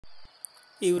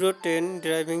Euro Train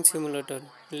Driving Simulator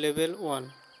Level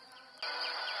 1.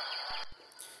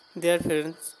 Dear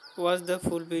friends, watch the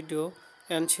full video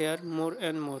and share more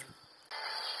and more.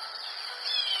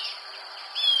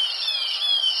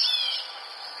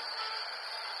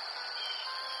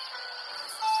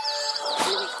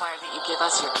 We require that you give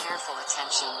us your careful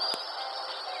attention.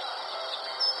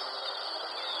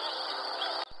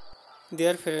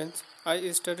 Dear friends,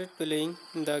 I started playing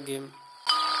the game.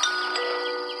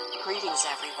 Greetings,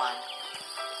 everyone.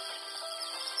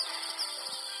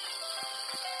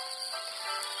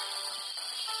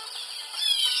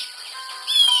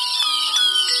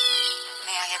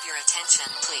 May I have your attention,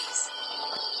 please?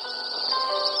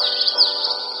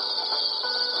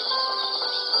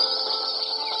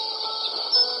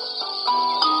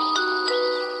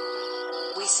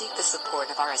 We seek the support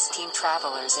of our esteemed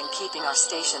travelers in keeping our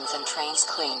stations and trains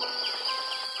clean.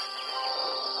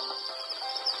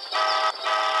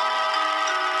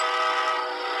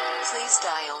 Please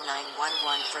dial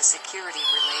 911 for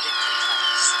security-related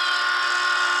complaints.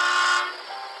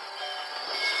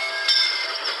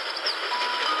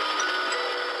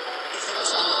 If there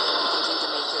is anything we can do to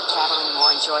make your traveling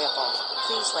more enjoyable,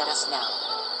 please let us know.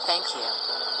 Thank you.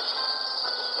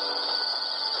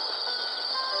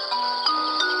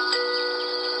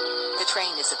 The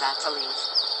train is about to leave.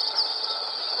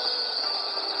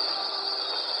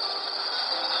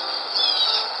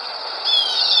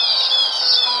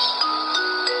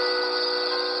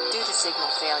 Due to signal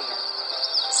failure,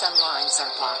 some lines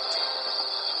are blocked.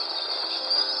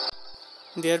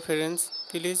 Dear friends,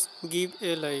 please give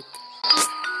a like.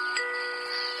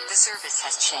 The service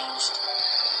has changed.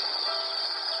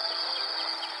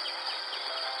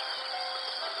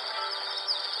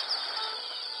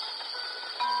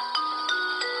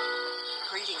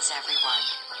 Greetings, everyone.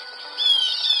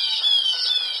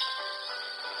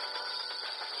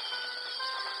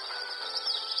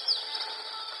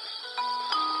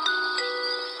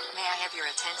 May I have your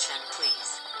attention,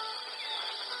 please?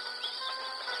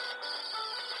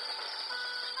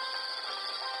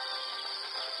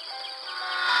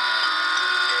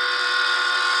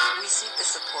 We seek the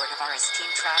support of our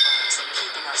esteemed travelers in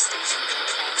keeping our stations and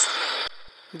trains clean.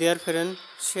 Dear friends,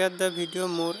 share the video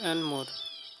more and more.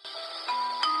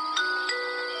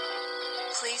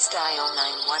 Please dial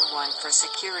 911 for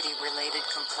security-related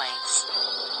complaints.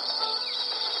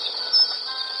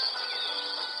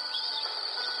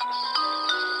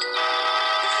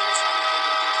 If there is anything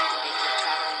we can do to make your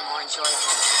traveling more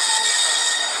enjoyable, please let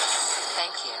us know.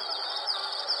 Thank you.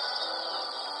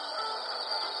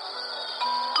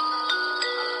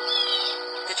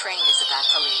 The train is about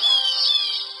to leave.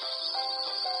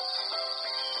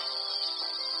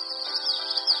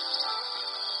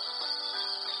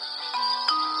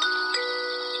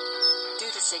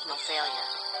 Due to signal failure,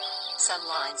 some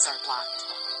lines are blocked.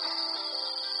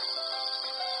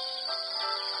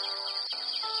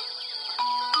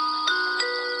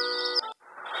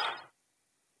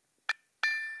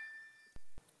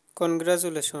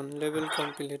 Congratulations, level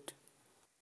complete.